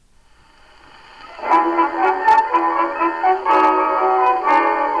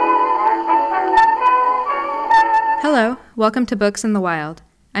welcome to Books in the Wild.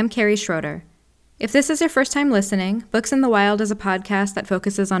 I'm Carrie Schroeder. If this is your first time listening, Books in the Wild is a podcast that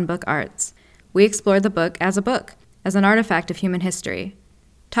focuses on book arts. We explore the book, as an artifact of human history.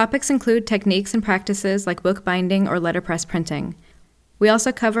 Topics include techniques and practices like book binding or letterpress printing. We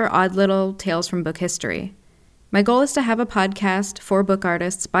also cover odd little tales from book history. My goal is to have a podcast for book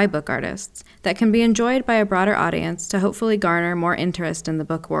artists by book artists that can be enjoyed by a broader audience to hopefully garner more interest in the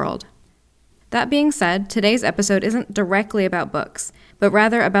book world. That being said, today's episode isn't directly about books, but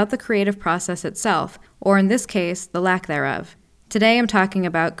rather about the creative process itself, or in this case, the lack thereof. Today I'm talking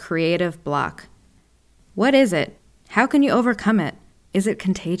about creative block. What is it? How can you overcome it? Is it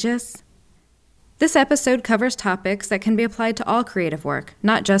contagious? This episode covers topics that can be applied to all creative work,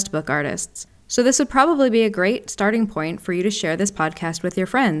 not just book artists. So this would probably be a great starting point for you to share this podcast with your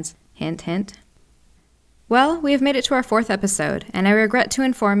friends. Hint, hint. Well, we have made it to our 4th episode, and I regret to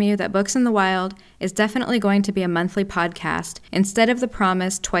inform you that Books in the Wild is definitely going to be a monthly podcast instead of the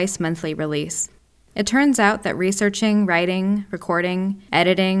promised twice-monthly release. It turns out that researching, writing, recording,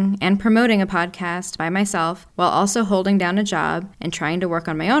 editing, and promoting a podcast by myself while also holding down a job and trying to work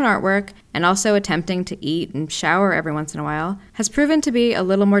on my own artwork and also attempting to eat and shower every once in a while has proven to be a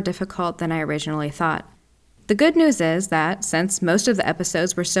little more difficult than I originally thought. The good news is that, since most of the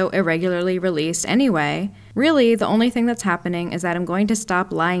episodes were so irregularly released anyway, really the only thing that's happening is that I'm going to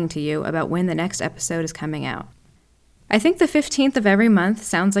stop lying to you about when the next episode is coming out. I think the 15th of every month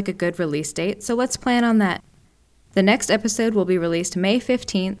sounds like a good release date, so let's plan on that. The next episode will be released May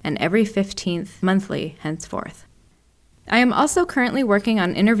 15th and every 15th monthly henceforth. I am also currently working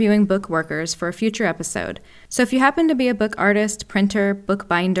on interviewing book workers for a future episode, so if you happen to be a book artist, printer,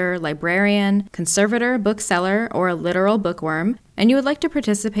 bookbinder, librarian, conservator, bookseller, or a literal bookworm, and you would like to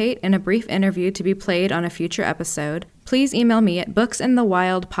participate in a brief interview to be played on a future episode, please email me at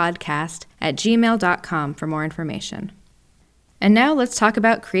booksinthewildpodcast@gmail.com for more information. And now let's talk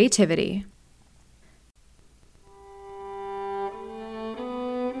about creativity.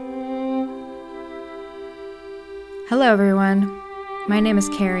 Hello everyone, my name is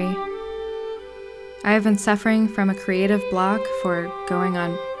Carrie. I have been suffering from a creative block for going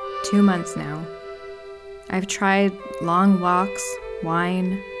on 2 months now. I've tried long walks,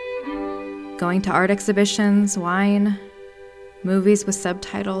 wine, going to art exhibitions, wine, movies with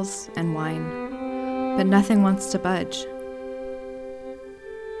subtitles, and wine, but nothing wants to budge.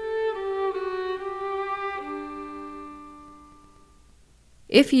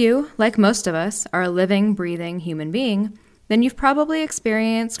 If you, like most of us, are a living, breathing human being, then you've probably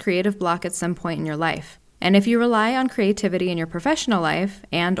experienced creative block at some point in your life. And if you rely on creativity in your professional life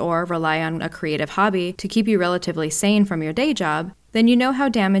and/or rely on a creative hobby to keep you relatively sane from your day job, then you know how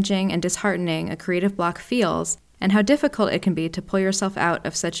damaging and disheartening a creative block feels and how difficult it can be to pull yourself out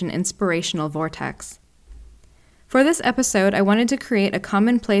of such an inspirational vortex. For this episode, I wanted to create a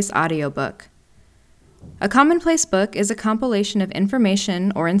commonplace audiobook. A commonplace book is a compilation of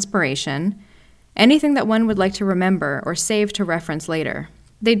information or inspiration, anything that one would like to remember or save to reference later.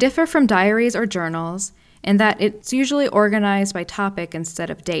 They differ from diaries or journals in that it's usually organized by topic instead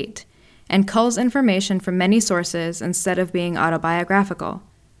of date, and culls information from many sources instead of being autobiographical.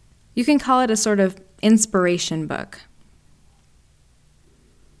 You can call it a sort of inspiration book.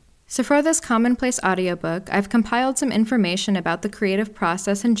 So for this commonplace audiobook, I've compiled some information about the creative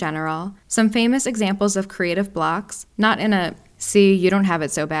process in general, some famous examples of creative blocks, not in a, see, you don't have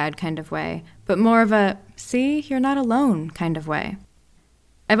it so bad kind of way, but more of a, see, you're not alone kind of way.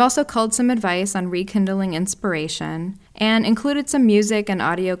 I've also culled some advice on rekindling inspiration, and included some music and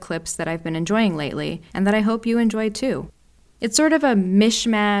audio clips that I've been enjoying lately, and that I hope you enjoy too. It's sort of a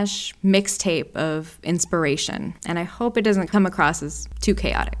mishmash mixtape of inspiration, and I hope it doesn't come across as too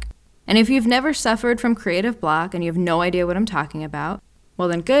chaotic. And if you've never suffered from creative block and you have no idea what I'm talking about, well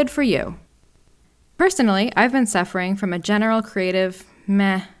then good for you. Personally, I've been suffering from a general creative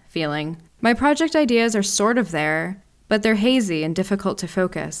meh feeling. My project ideas are sort of there, but they're hazy and difficult to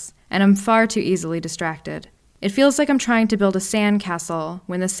focus, and I'm far too easily distracted. It feels like I'm trying to build a sandcastle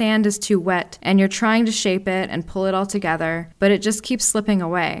when the sand is too wet and you're trying to shape it and pull it all together, but it just keeps slipping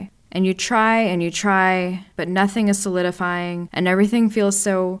away. And you try, but nothing is solidifying, and everything feels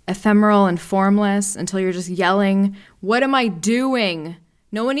so ephemeral and formless until you're just yelling, "What am I doing?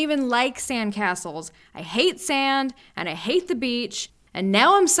 No one even likes sandcastles. I hate sand, and I hate the beach, and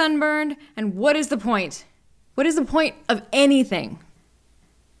now I'm sunburned, and what is the point? What is the point of anything?"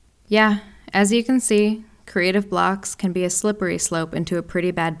 Yeah, as you can see, creative blocks can be a slippery slope into a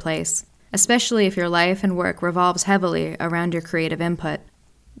pretty bad place, especially if your life and work revolves heavily around your creative input.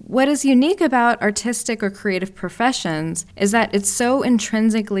 What is unique about artistic or creative professions is that it's so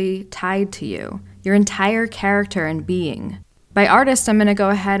intrinsically tied to you, your entire character and being. By artist, I'm going to go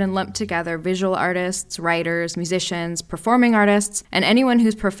ahead and lump together visual artists, writers, musicians, performing artists, and anyone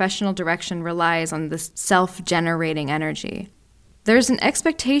whose professional direction relies on this self-generating energy. There's an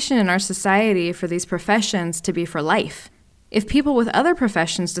expectation in our society for these professions to be for life. If people with other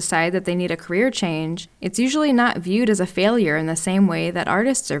professions decide that they need a career change, it's usually not viewed as a failure in the same way that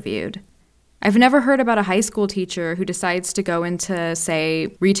artists are viewed. I've never heard about a high school teacher who decides to go into,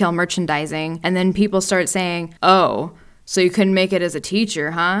 say, retail merchandising, and then people start saying, "Oh, so you couldn't make it as a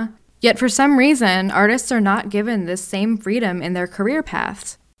teacher, huh?" Yet for some reason, artists are not given this same freedom in their career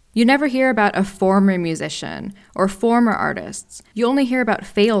paths. You never hear about a former musician or former artists. You only hear about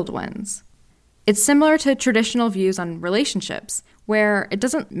failed ones. It's similar to traditional views on relationships, where it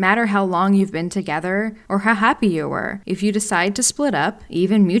doesn't matter how long you've been together or how happy you were. If you decide to split up,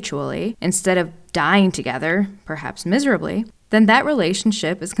 even mutually, instead of dying together, perhaps miserably, then that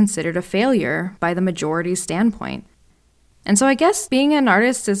relationship is considered a failure by the majority's standpoint. And so I guess being an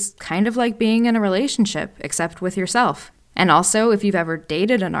artist is kind of like being in a relationship, except with yourself. And also, if you've ever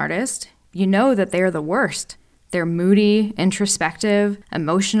dated an artist, you know that they're the worst. They're moody, introspective,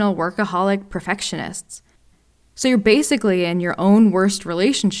 emotional, workaholic perfectionists. So you're basically in your own worst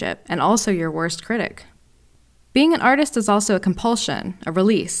relationship and also your worst critic. Being an artist is also a compulsion, a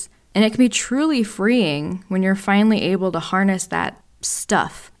release, and it can be truly freeing when you're finally able to harness that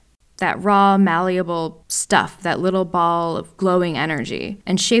stuff, that raw, malleable stuff, that little ball of glowing energy,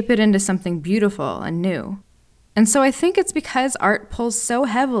 and shape it into something beautiful and new. And so I think it's because art pulls so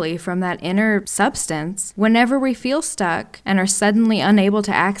heavily from that inner substance, whenever we feel stuck and are suddenly unable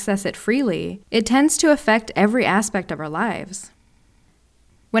to access it freely, it tends to affect every aspect of our lives.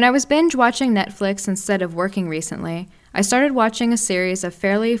 When I was binge watching Netflix instead of working recently, I started watching a series of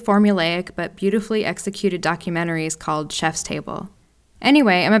fairly formulaic but beautifully executed documentaries called Chef's Table.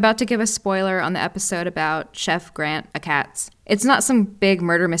 Anyway, I'm about to give a spoiler on the episode about Chef Grant Achatz. It's not some big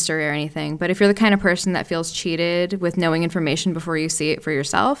murder mystery or anything, but if you're the kind of person that feels cheated with knowing information before you see it for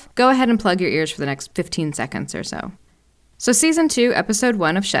yourself, go ahead and plug your ears for the next 15 seconds or so. So Season 2, Episode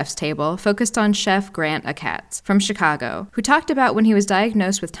 1 of Chef's Table focused on Chef Grant Achatz from Chicago, who talked about when he was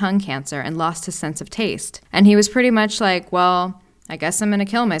diagnosed with tongue cancer and lost his sense of taste. And he was pretty much like, well, I guess I'm gonna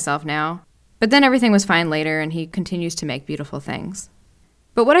kill myself now. But then everything was fine later, and he continues to make beautiful things.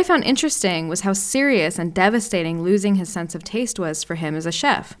 But what I found interesting was how serious and devastating losing his sense of taste was for him as a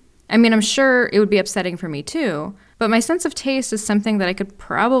chef. I mean, I'm sure it would be upsetting for me too, but my sense of taste is something that I could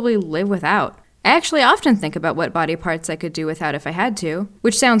probably live without. I actually often think about what body parts I could do without if I had to,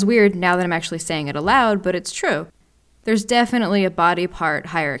 which sounds weird now that I'm actually saying it aloud, but it's true. There's definitely a body part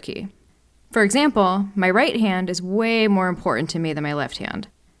hierarchy. For example, my right hand is way more important to me than my left hand.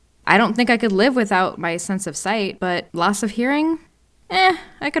 I don't think I could live without my sense of sight, but loss of hearing?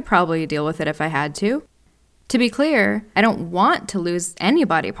 I could probably deal with it if I had to. To be clear, I don't want to lose any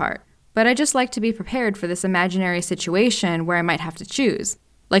body part, but I just like to be prepared for this imaginary situation where I might have to choose.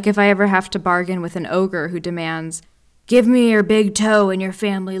 Like if I ever have to bargain with an ogre who demands, "Give me your big toe and your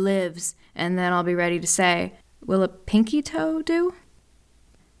family lives," and then I'll be ready to say, "Will a pinky toe do?"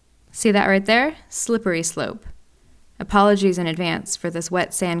 See that right there? Slippery slope. Apologies in advance for this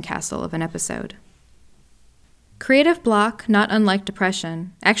wet sandcastle of an episode. Creative block, not unlike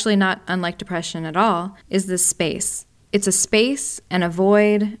depression, actually not unlike depression at all, is this space. It's a space and a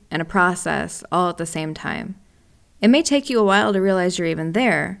void and a process all at the same time. It may take you a while to realize you're even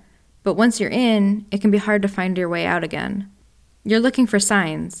there, but once you're in, it can be hard to find your way out again. You're looking for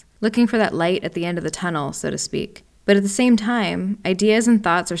signs, looking for that light at the end of the tunnel, so to speak. But at the same time, ideas and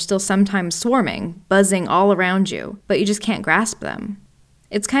thoughts are still sometimes swarming, buzzing all around you, but you just can't grasp them.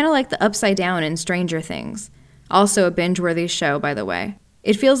 It's kind of like the Upside Down in Stranger Things. Also a binge-worthy show, by the way.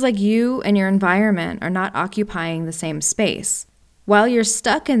 It feels like you and your environment are not occupying the same space. While you're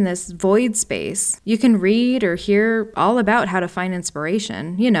stuck in this void space, you can read or hear all about how to find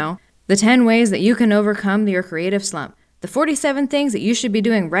inspiration. You know, the 10 ways that you can overcome your creative slump. The 47 things that you should be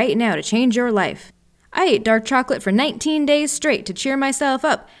doing right now to change your life. I ate dark chocolate for 19 days straight to cheer myself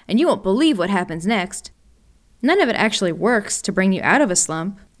up, and you won't believe what happens next. None of it actually works to bring you out of a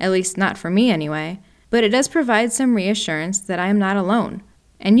slump, at least not for me anyway. But it does provide some reassurance that I am not alone,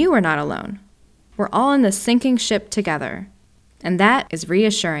 and you are not alone. We're all in this sinking ship together, and that is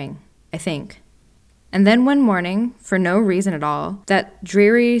reassuring, I think. And then one morning, for no reason at all, that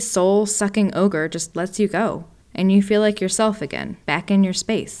dreary, soul-sucking ogre just lets you go, and you feel like yourself again, back in your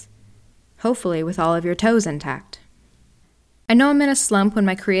space, hopefully with all of your toes intact. I know I'm in a slump when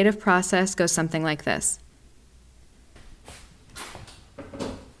my creative process goes something like this.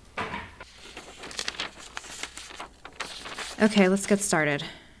 Okay, let's get started.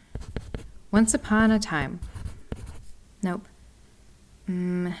 Once upon a time. Nope.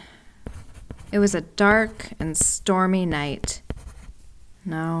 It was a dark and stormy night.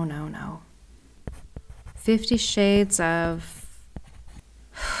 No. 50 Shades of...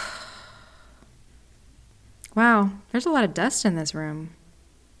 Wow, there's a lot of dust in this room.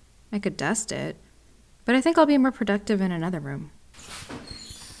 I could dust it, but I think I'll be more productive in another room.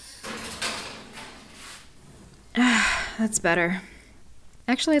 That's better.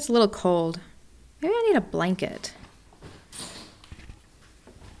 Actually, it's a little cold. Maybe I need a blanket.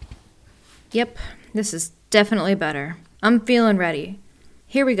 Yep, this is definitely better. I'm feeling ready.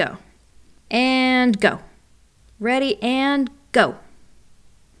 Here we go. And go. Ready and go.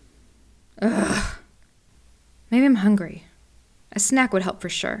 Ugh. Maybe I'm hungry. A snack would help for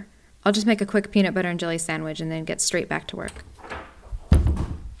sure. I'll just make a quick peanut butter and jelly sandwich and then get straight back to work.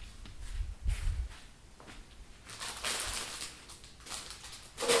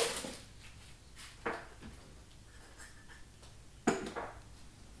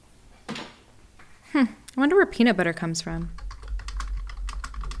 I wonder where peanut butter comes from.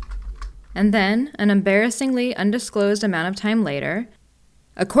 And then, an embarrassingly undisclosed amount of time later,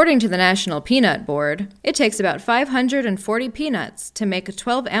 according to the National Peanut Board, it takes about 540 peanuts to make a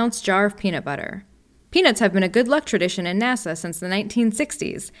 12-ounce jar of peanut butter. Peanuts have been a good luck tradition in NASA since the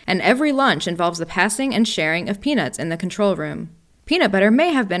 1960s, and every launch involves the passing and sharing of peanuts in the control room. Peanut butter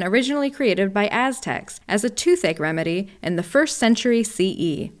may have been originally created by Aztecs as a toothache remedy in the 1st century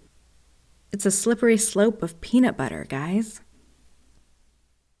CE. It's a slippery slope of peanut butter, guys.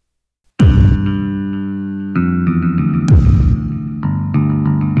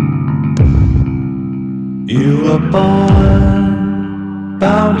 You were born,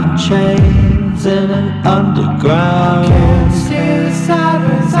 bound in chains in an underground. Can't see the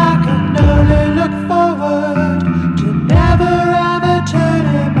sideways, I can only look forward to never ever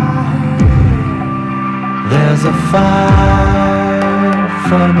turning my head. There's a fire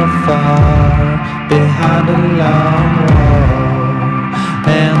from afar behind a long wall,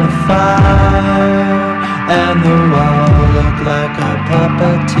 and the fire and the wall look like a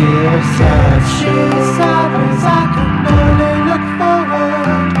puppeteer's statue. Sideways, I can only look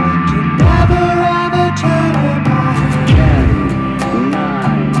forward to never ever turning my head. 10,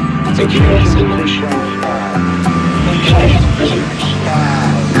 9, security mission 5. Case prisoners.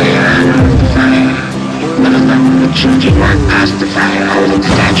 They are under the fire. One of them, the children, walk past the fire holding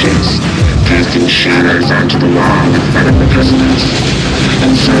statues, casting shadows onto the wall in front of the prisoners.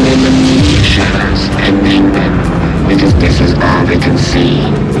 And so they look into the shadows and name them, because this is all they can see.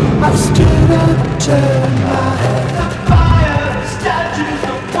 I stood up, turned my head. The fire, the statues,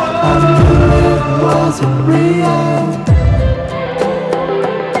 the world. I knew it wasn't real.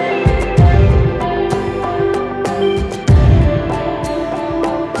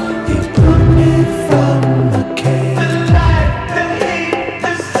 He put me from the cave. The light, the heat,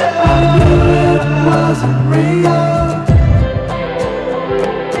 the sun. I knew it wasn't real.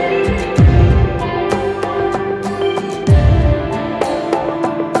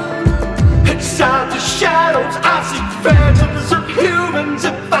 Inside the shadows, I see phantoms of humans.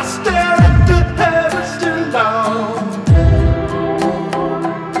 If I stare at the heavens too long,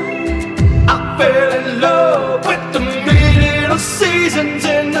 I fell in love with the meaning of seasons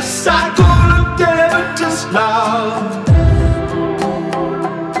in the cycle of Demeter's love.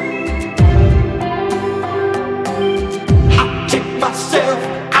 I take myself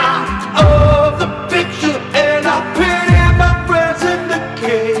out of the picture and I pity my friends in the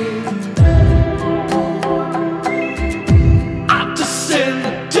cave. I descend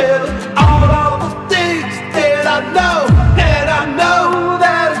to tell all of the things that I know, and I know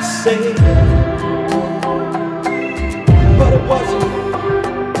that it's safe. But it wasn't.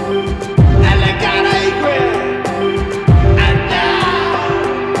 And I got angry. And now,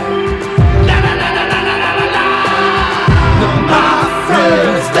 la la la la la la la la la. No, my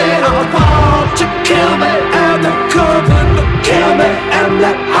friends, they all want to kill me, and they're coming to kill me, and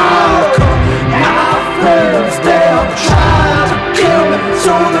they're all coming. My friends, they all try to kill me,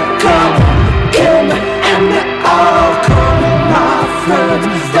 so they're coming to kill me, and they're all coming. My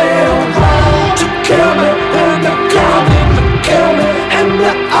friends, they all want to kill me, and they're coming to kill me, and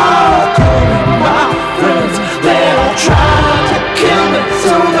they're all coming. My friends, they all try to kill me,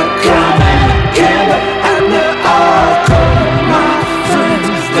 so they're coming to kill me, and they're all coming. My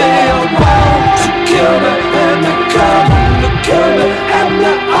friends, they all want to kill me.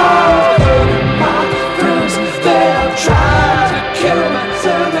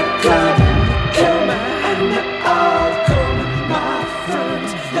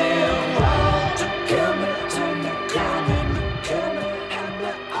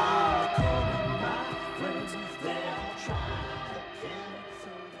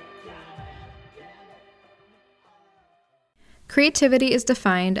 Creativity is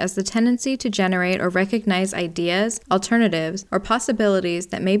defined as the tendency to generate or recognize ideas, alternatives, or possibilities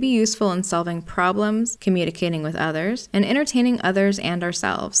that may be useful in solving problems, communicating with others, and entertaining others and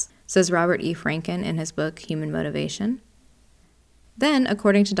ourselves, says Robert E. Franken in his book Human Motivation. Then,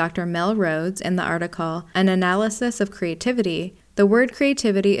 according to Dr. Mel Rhodes in the article An Analysis of Creativity, the word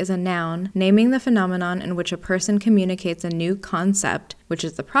creativity is a noun naming the phenomenon in which a person communicates a new concept, which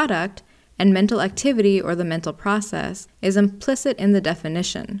is the product, and mental activity or the mental process is implicit in the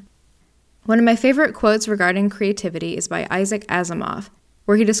definition. One of my favorite quotes regarding creativity is by Isaac Asimov,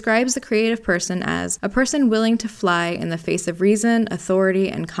 where he describes the creative person as a person willing to fly in the face of reason, authority,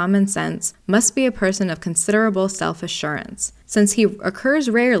 and common sense must be a person of considerable self-assurance. Since he occurs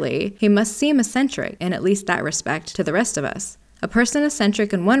rarely, he must seem eccentric in at least that respect to the rest of us. A person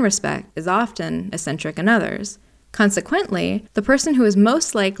eccentric in one respect is often eccentric in others. Consequently, the person who is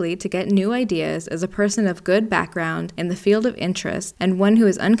most likely to get new ideas is a person of good background in the field of interest and one who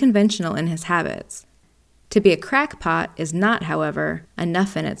is unconventional in his habits. To be a crackpot is not, however,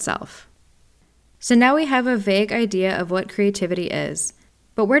 enough in itself. So now we have a vague idea of what creativity is,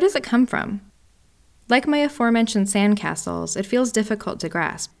 but where does it come from? Like my aforementioned sandcastles, it feels difficult to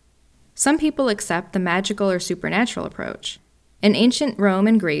grasp. Some people accept the magical or supernatural approach. In ancient Rome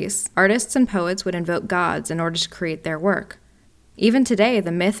and Greece, artists and poets would invoke gods in order to create their work. Even today,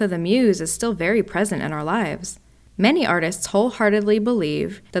 the myth of the muse is still very present in our lives. Many artists wholeheartedly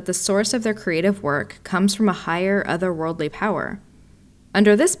believe that the source of their creative work comes from a higher, otherworldly power.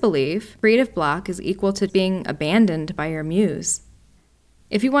 Under this belief, creative block is equal to being abandoned by your muse.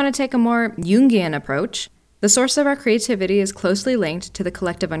 If you want to take a more Jungian approach, the source of our creativity is closely linked to the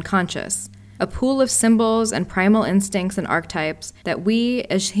collective unconscious, a pool of symbols and primal instincts and archetypes that we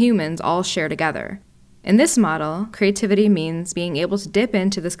as humans all share together. In this model, creativity means being able to dip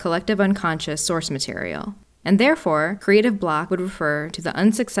into this collective unconscious source material, and therefore, creative block would refer to the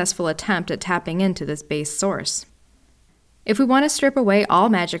unsuccessful attempt at tapping into this base source. If we want to strip away all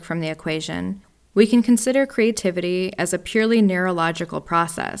magic from the equation, we can consider creativity as a purely neurological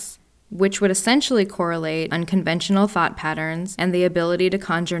process, which would essentially correlate unconventional thought patterns and the ability to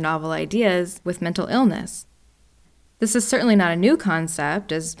conjure novel ideas with mental illness. This is certainly not a new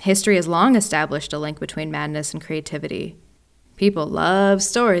concept, as history has long established a link between madness and creativity. People love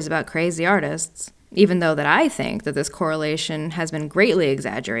stories about crazy artists, even though that I think that this correlation has been greatly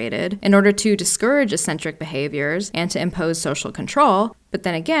exaggerated in order to discourage eccentric behaviors and to impose social control, but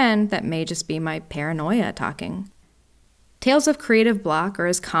then again, that may just be my paranoia talking. Tales of creative block are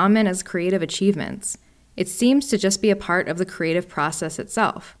as common as creative achievements. It seems to just be a part of the creative process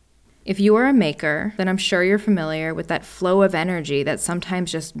itself. If you are a maker, then I'm sure you're familiar with that flow of energy that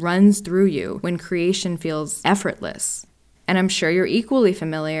sometimes just runs through you when creation feels effortless. And I'm sure you're equally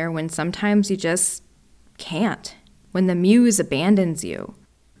familiar when sometimes you just can't, when the muse abandons you,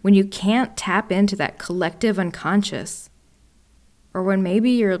 when you can't tap into that collective unconscious, or when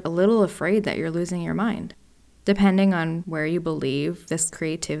maybe you're a little afraid that you're losing your mind. Depending on where you believe this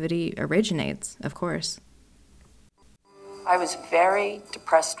creativity originates, of course. I was very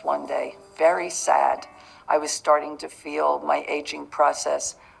depressed one day, very sad. I was starting to feel my aging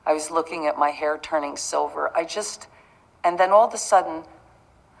process. I was looking at my hair turning silver. And then all of a sudden,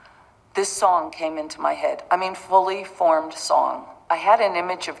 this song came into my head. Fully formed song. I had an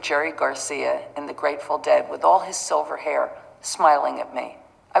image of Jerry Garcia in The Grateful Dead with all his silver hair smiling at me.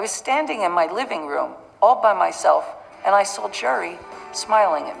 I was standing in my living room all by myself, and I saw Jerry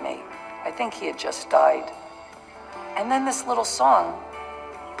smiling at me. I think he had just died. And then this little song,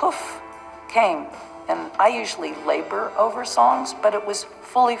 poof, came. And I usually labor over songs, but it was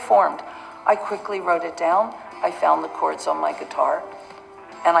fully formed. I quickly wrote it down. I found the chords on my guitar,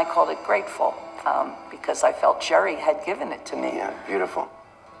 and I called it Grateful, because I felt Jerry had given it to me. Yeah, beautiful.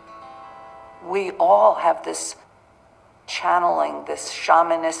 We all have this channeling, this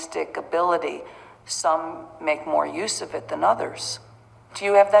shamanistic ability. Some make more use of it than others. Do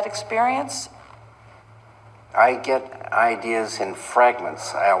you have that experience? I get ideas in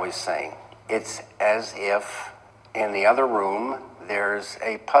fragments, I always say. It's as if in the other room there's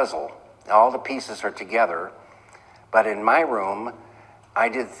a puzzle. All the pieces are together, but in my room,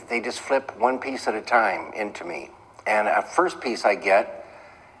 they just flip one piece at a time into me. And a first piece I get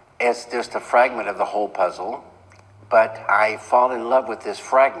is just a fragment of the whole puzzle, but I fall in love with this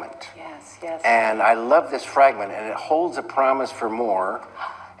fragment. Yes. And I love this fragment, and it holds a promise for more,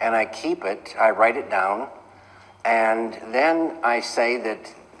 and I keep it, I write it down, and then I say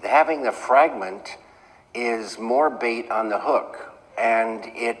that having the fragment is more bait on the hook, and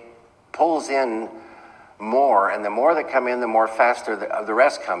it pulls in more, and the more that come in, the more faster the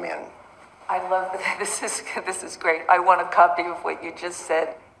rest come in. I love that. This is great. I want a copy of what you just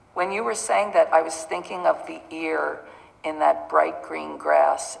said. When you were saying that, I was thinking of the ear in that bright green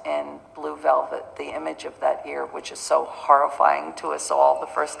grass in Blue Velvet, the image of that ear, which is so horrifying to us all the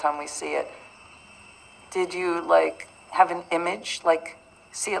first time we see it. Did you have an image,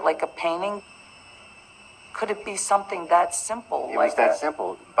 see it like a painting? Could it be something that simple? It was that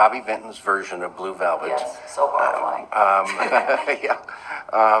simple. Bobby Vinton's version of Blue Velvet. Yes, so horrifying. Yeah.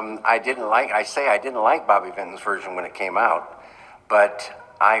 I didn't like Bobby Vinton's version when it came out, but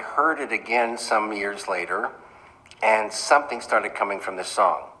I heard it again some years later, and something started coming from this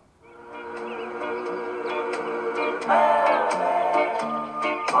song.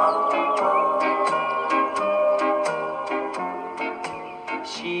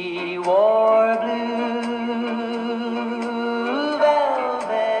 She wore blue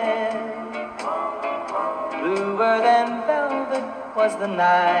velvet, bluer than velvet was the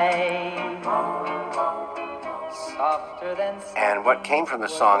night, softer than... And what came from the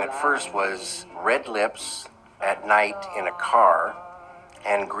song at first was red lips at night in a car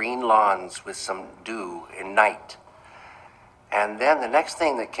and green lawns with some dew in night. And then the next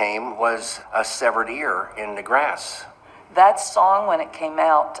thing that came was a severed ear in the grass. That song, when it came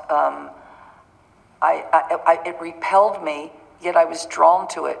out, it repelled me, yet I was drawn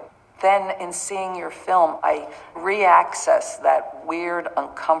to it. Then in seeing your film, I re-accessed that weird,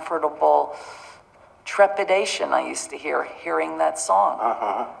 uncomfortable trepidation I used to hearing that song.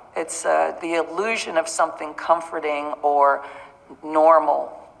 Uh-huh. It's the illusion of something comforting or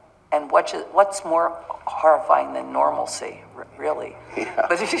normal. And what's more horrifying than normalcy, really? Yeah,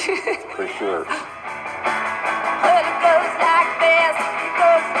 But for sure. Well, it goes like this,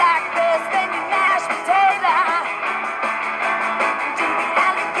 then you mash potato. To the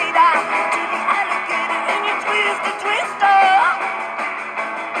alligator, and you twist the twister.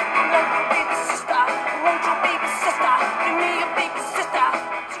 Won't you, baby sister, give me a baby sister.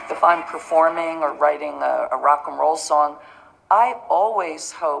 if I'm performing or writing a rock and roll song, I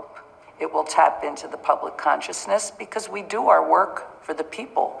always hope it will tap into the public consciousness because we do our work for the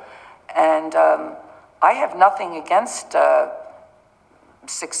people. And I have nothing against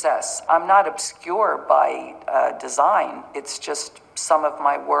success. I'm not obscure by design. It's just some of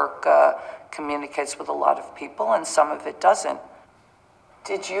my work communicates with a lot of people and some of it doesn't.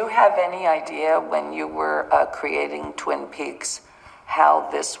 Did you have any idea when you were creating Twin Peaks how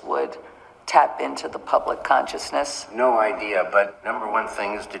this would tap into the public consciousness? No idea, but number one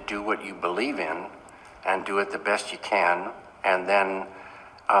thing is to do what you believe in and do it the best you can, and then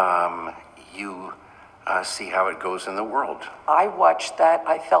you see how it goes in the world. I watched that.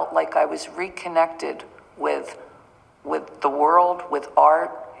 I felt like I was reconnected with the world, with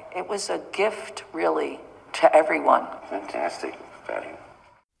art. It was a gift, really, to everyone. Fantastic, Fatty.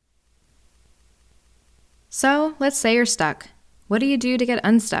 So, let's say you're stuck. What do you do to get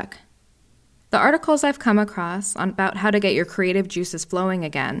unstuck? The articles I've come across about how to get your creative juices flowing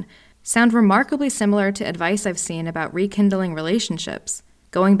again sound remarkably similar to advice I've seen about rekindling relationships,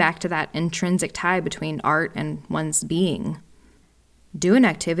 going back to that intrinsic tie between art and one's being. Do an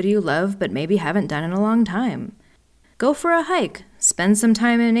activity you love but maybe haven't done in a long time. Go for a hike, spend some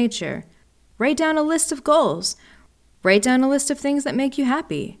time in nature. Write down a list of goals. Write down a list of things that make you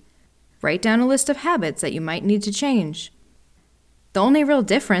happy. Write down a list of habits that you might need to change. The only real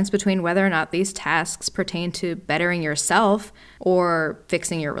difference between whether or not these tasks pertain to bettering yourself or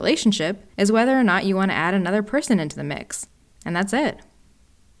fixing your relationship is whether or not you want to add another person into the mix. And that's it.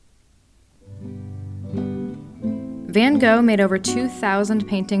 Van Gogh made over 2,000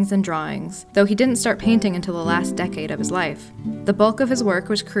 paintings and drawings, though he didn't start painting until the last decade of his life. The bulk of his work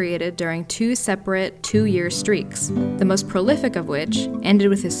was created during 2 separate 2-year streaks, the most prolific of which ended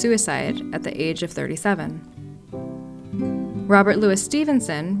with his suicide at the age of 37. Robert Louis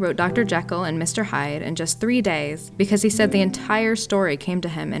Stevenson wrote Dr. Jekyll and Mr. Hyde in just 3 days because he said the entire story came to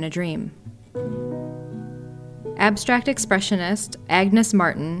him in a dream. Abstract expressionist Agnes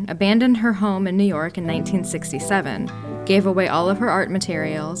Martin abandoned her home in New York in 1967, gave away all of her art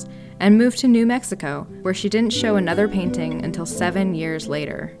materials, and moved to New Mexico, where she didn't show another painting until 7 years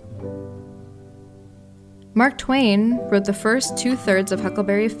later. Mark Twain wrote the first 2/3 of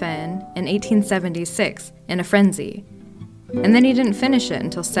Huckleberry Finn in 1876 in a frenzy, and then he didn't finish it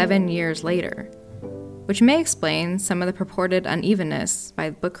until 7 years later, which may explain some of the purported unevenness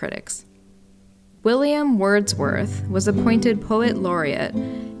by book critics. William Wordsworth was appointed Poet Laureate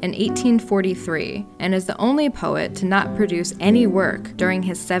in 1843 and is the only poet to not produce any work during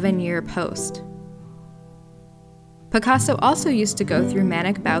his 7-year post. Picasso also used to go through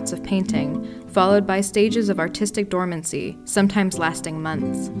manic bouts of painting, followed by stages of artistic dormancy, sometimes lasting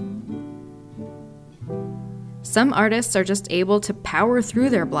months. Some artists are just able to power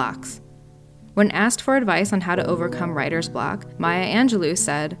through their blocks. When asked for advice on how to overcome writer's block, Maya Angelou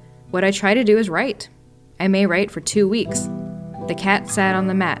said, "What I try to do is write. I may write for 2 weeks. The cat sat on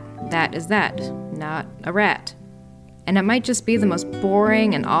the mat. That is that, not a rat. And it might just be the most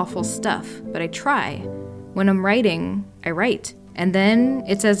boring and awful stuff, but I try. When I'm writing, I write. And then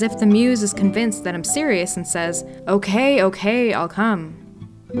it's as if the muse is convinced that I'm serious and says, okay, I'll come."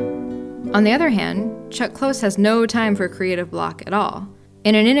 On the other hand, Chuck Close has no time for creative block at all.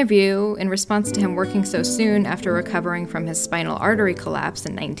 In an interview, in response to him working so soon after recovering from his spinal artery collapse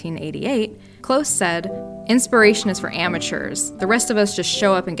in 1988, Close said, "Inspiration is for amateurs. The rest of us just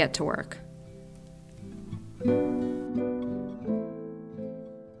show up and get to work."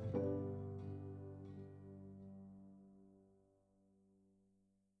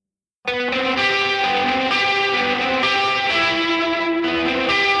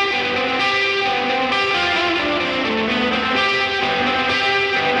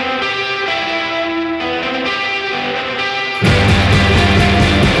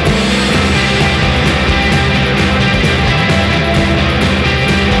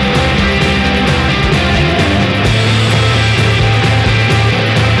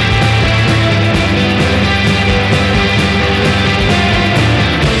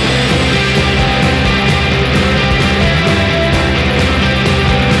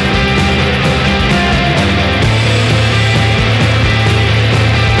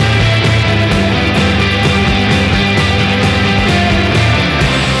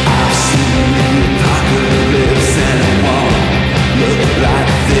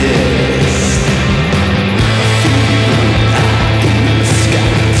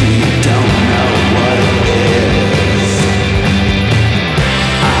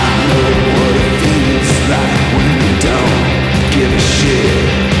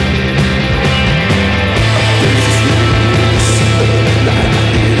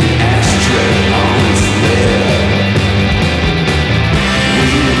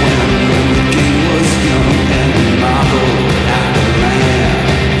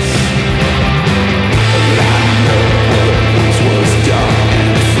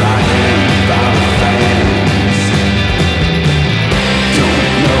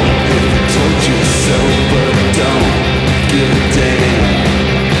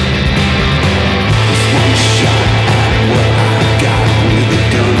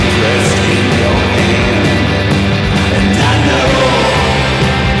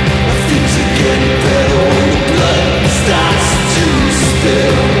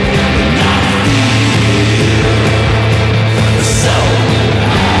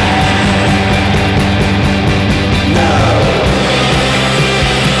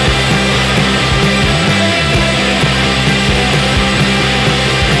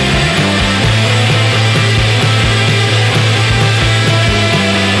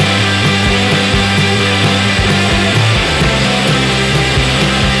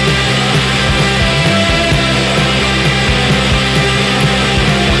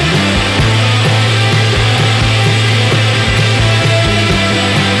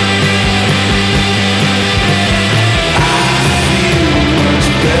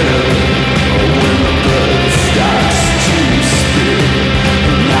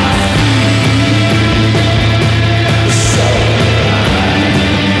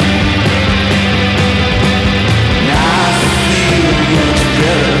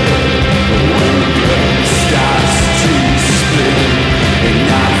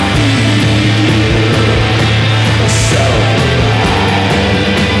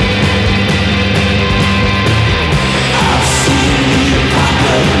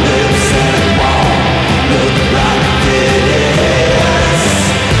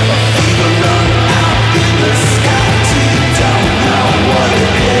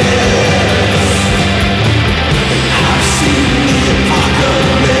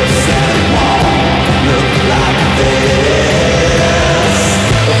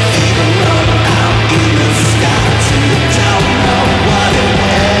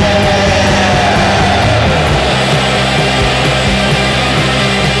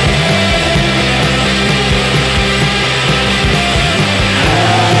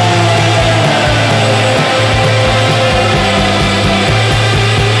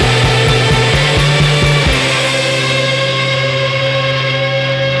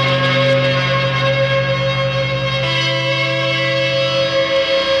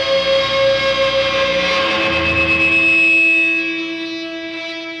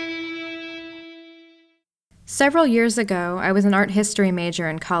 Several years ago, I was an art history major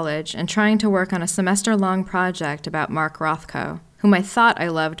in college and trying to work on a semester-long project about Mark Rothko. whom I thought I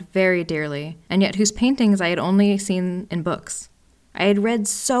loved very dearly, and yet whose paintings I had only seen in books. I had read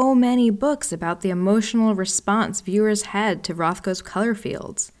so many books about the emotional response viewers had to Rothko's color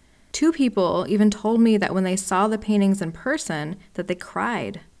fields. 2 people even told me that when they saw the paintings in person, that they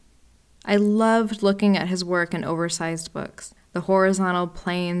cried. I loved looking at his work in oversized books, the horizontal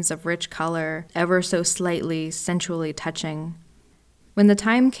planes of rich color, ever so slightly, sensually touching. When the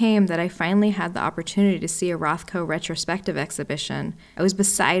time came that I finally had the opportunity to see a Rothko retrospective exhibition, I was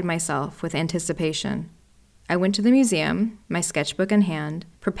beside myself with anticipation. I went to the museum, my sketchbook in hand,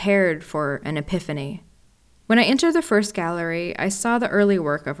 prepared for an epiphany. When I entered the first gallery, I saw the early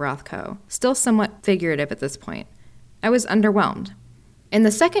work of Rothko, still somewhat figurative at this point. I was underwhelmed. In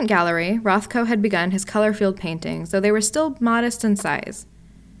the second gallery, Rothko had begun his color field paintings, though they were still modest in size.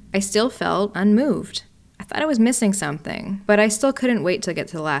 I still felt unmoved. I thought I was missing something, but I still couldn't wait to get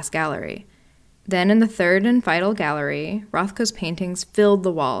to the last gallery. Then in the third and final gallery, Rothko's paintings filled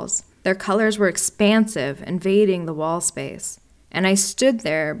the walls. Their colors were expansive, invading the wall space. And I stood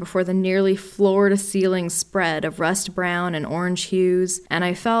there before the nearly floor-to-ceiling spread of rust brown and orange hues, and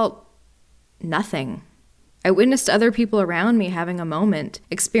I felt nothing. I witnessed other people around me having a moment,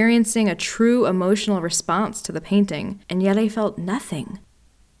 experiencing a true emotional response to the painting, and yet I felt nothing.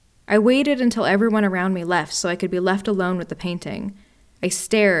 I waited until everyone around me left so I could be left alone with the painting. I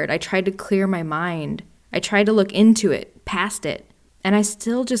stared, I tried to clear my mind. I tried to look into it, past it, and I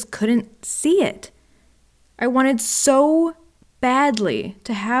still just couldn't see it. I wanted so badly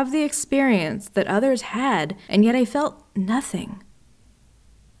to have the experience that others had, and yet I felt nothing.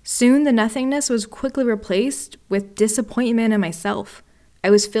 Soon the nothingness was quickly replaced with disappointment in myself. I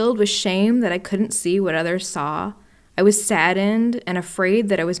was filled with shame that I couldn't see what others saw. I was saddened and afraid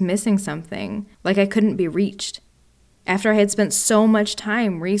that I was missing something, like I couldn't be reached. After I had spent so much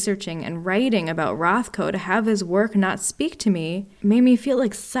time researching and writing about Rothko, to have his work not speak to me made me feel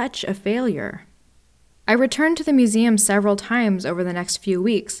like such a failure. I returned to the museum several times over the next few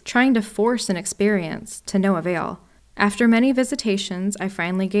weeks, trying to force an experience, to no avail. After many visitations, I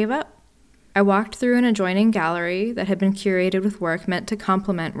finally gave up. I walked through an adjoining gallery that had been curated with work meant to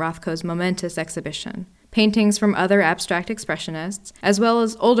complement Rothko's momentous exhibition. Paintings from other abstract expressionists, as well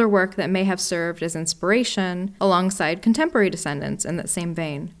as older work that may have served as inspiration, alongside contemporary descendants in that same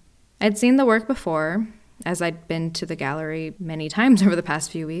vein. I'd seen the work before, as I'd been to the gallery many times over the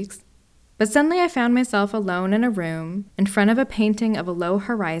past few weeks. But suddenly I found myself alone in a room, in front of a painting of a low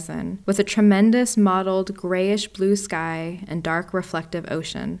horizon, with a tremendous mottled grayish-blue sky and dark reflective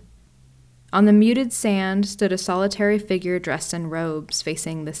ocean. On the muted sand stood a solitary figure dressed in robes,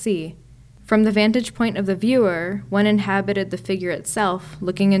 facing the sea. From the vantage point of the viewer, one inhabited the figure itself,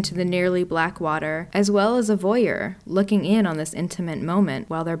 looking into the nearly black water, as well as a voyeur, looking in on this intimate moment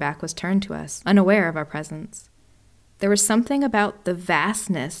while their back was turned to us, unaware of our presence. There was something about the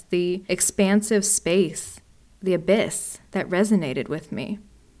vastness, the expansive space, the abyss, that resonated with me.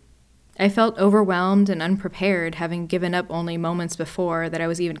 I felt overwhelmed and unprepared, having given up only moments before that I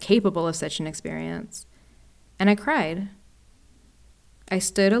was even capable of such an experience. And I cried. I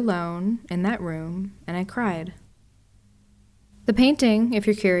stood alone in that room, and I cried. The painting, if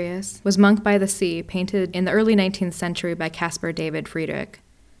you're curious, was Monk by the Sea, painted in the early 19th century by Caspar David Friedrich.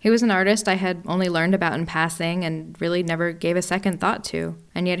 He was an artist I had only learned about in passing and really never gave a second thought to,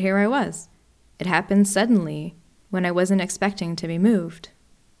 and yet here I was. It happened suddenly, when I wasn't expecting to be moved.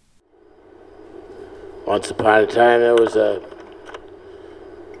 Once upon a time there was a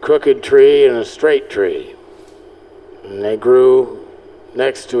crooked tree and a straight tree, and they grew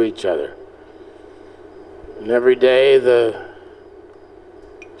next to each other. And every day the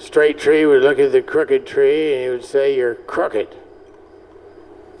straight tree would look at the crooked tree and he would say, "You're crooked.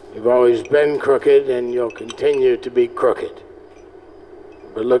 You've always been crooked and you'll continue to be crooked.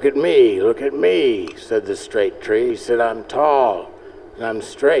 But look at me, said the straight tree. He said, "I'm tall and I'm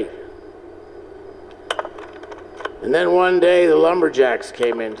straight." And then one day the lumberjacks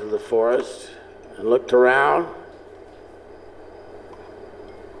came into the forest and looked around.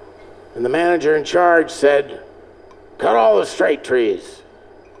 And the manager in charge said, "Cut all the straight trees."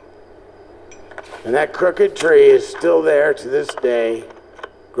 And that crooked tree is still there to this day,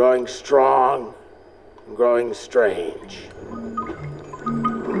 growing strong and growing strange.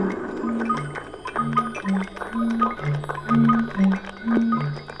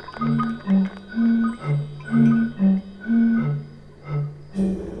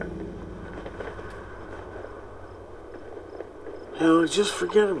 Just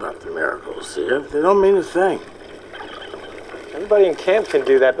forget about the miracles, see? They don't mean a thing. Everybody in camp can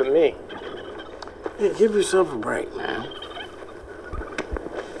do that but me. Hey, give yourself a break, man.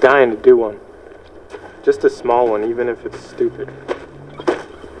 Dying to do one. Just a small one, even if it's stupid.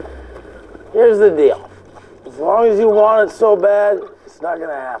 Here's the deal. As long as you want it so bad, it's not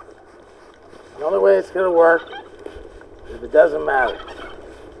gonna happen. The only way it's gonna work is if it doesn't matter.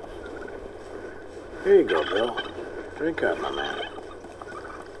 Here you go, Bill. Drink up, my man.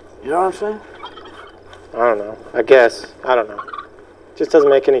 You know what I'm saying? I don't know. I guess. I don't know. It just doesn't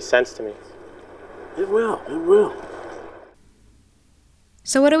make any sense to me. It will. It will.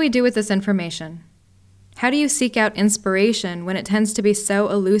 So what do we do with this information? How do you seek out inspiration when it tends to be so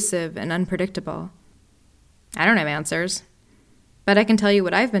elusive and unpredictable? I don't have answers, but I can tell you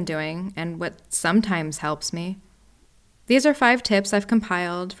what I've been doing and what sometimes helps me. These are 5 tips I've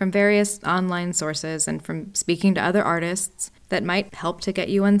compiled from various online sources and from speaking to other artists that might help to get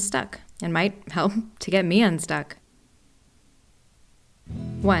you unstuck and might help to get me unstuck.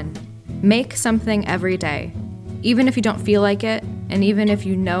 1. Make something every day, even if you don't feel like it and even if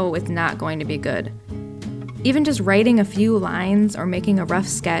you know it's not going to be good. Even just writing a few lines or making a rough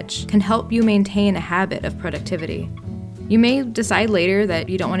sketch can help you maintain a habit of productivity. You may decide later that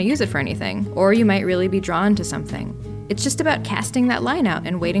you don't want to use it for anything, or you might really be drawn to something. It's just about casting that line out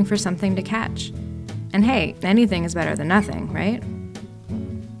and waiting for something to catch. And hey, anything is better than nothing, right?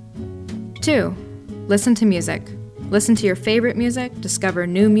 2. Listen to music. Listen to your favorite music, discover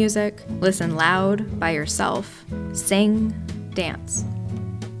new music, listen loud, by yourself, sing, dance.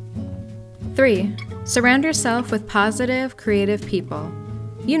 3. Surround yourself with positive, creative people.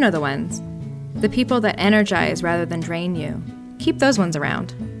 You know the ones. The people that energize rather than drain you. Keep those ones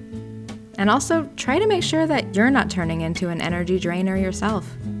around. And also, try to make sure that you're not turning into an energy drainer yourself.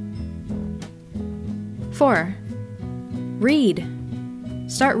 4. Read.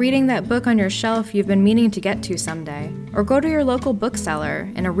 Start reading that book on your shelf you've been meaning to get to someday, or go to your local bookseller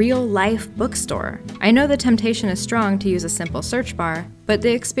in a real-life bookstore. I know the temptation is strong to use a simple search bar, but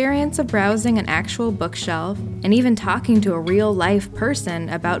the experience of browsing an actual bookshelf and even talking to a real-life person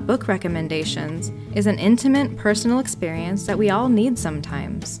about book recommendations is an intimate, personal experience that we all need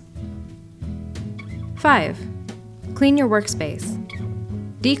sometimes. 5. Clean your workspace.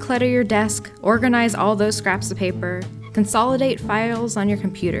 Declutter your desk, organize all those scraps of paper, consolidate files on your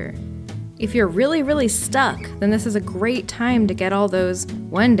computer. If you're really stuck, then this is a great time to get all those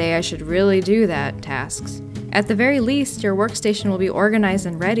 "one day I should really do that" tasks. At the very least, your workstation will be organized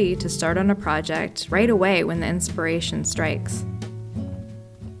and ready to start on a project right away when the inspiration strikes.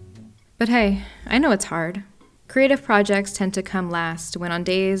 But hey, I know it's hard. Creative projects tend to come last when on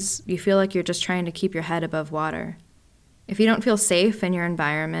days you feel like you're just trying to keep your head above water. If you don't feel safe in your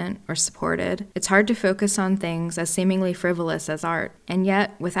environment or supported, it's hard to focus on things as seemingly frivolous as art. And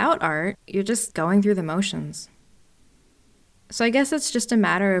yet, without art, you're just going through the motions. So I guess it's just a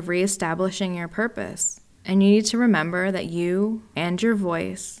matter of reestablishing your purpose. And you need to remember that you and your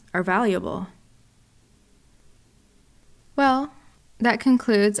voice are valuable. Well, that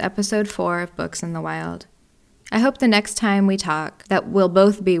concludes episode 4 of Books in the Wild. I hope the next time we talk that we'll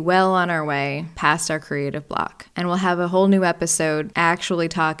both be well on our way past our creative block, and we'll have a whole new episode actually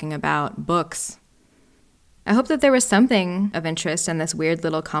talking about books. I hope that there was something of interest in this weird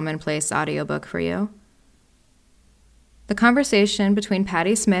little commonplace audiobook for you. The conversation between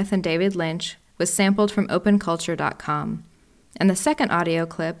Patti Smith and David Lynch was sampled from openculture.com, and the second audio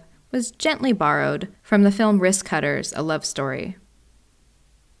clip was gently borrowed from the film Wrist Cutters, A Love Story.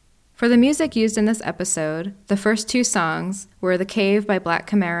 For the music used in this episode, the first 2 songs were The Cave by Black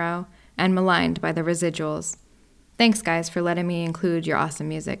Camaro and Maligned by The Residuals. Thanks, guys, for letting me include your awesome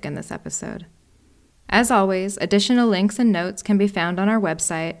music in this episode. As always, additional links and notes can be found on our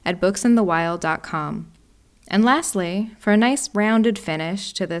website at booksinthewild.com. And lastly, for a nice rounded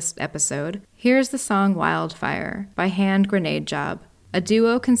finish to this episode, here's the song Wildfire by Hand Grenade Job, a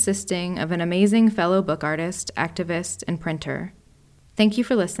duo consisting of an amazing fellow book artist, activist, and printer. Thank you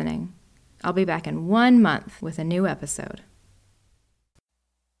for listening. I'll be back in 1 month with a new episode.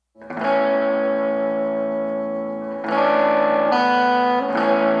 Like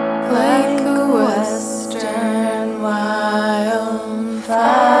a western wildfire,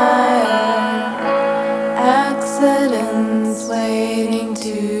 accidents waiting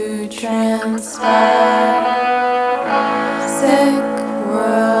to transpire. Sick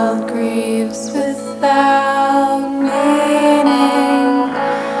world grieves without meaning.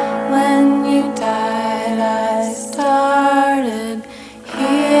 When you died, I started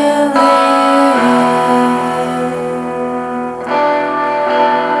healing.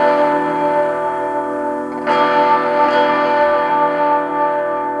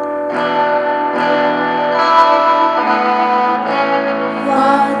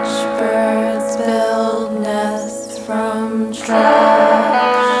 Watch birds build nests from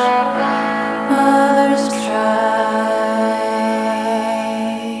trash. Mothers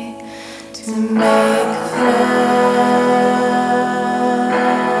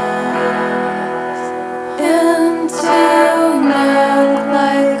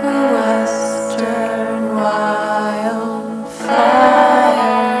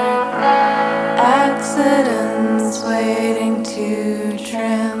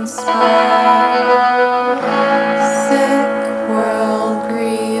transpire.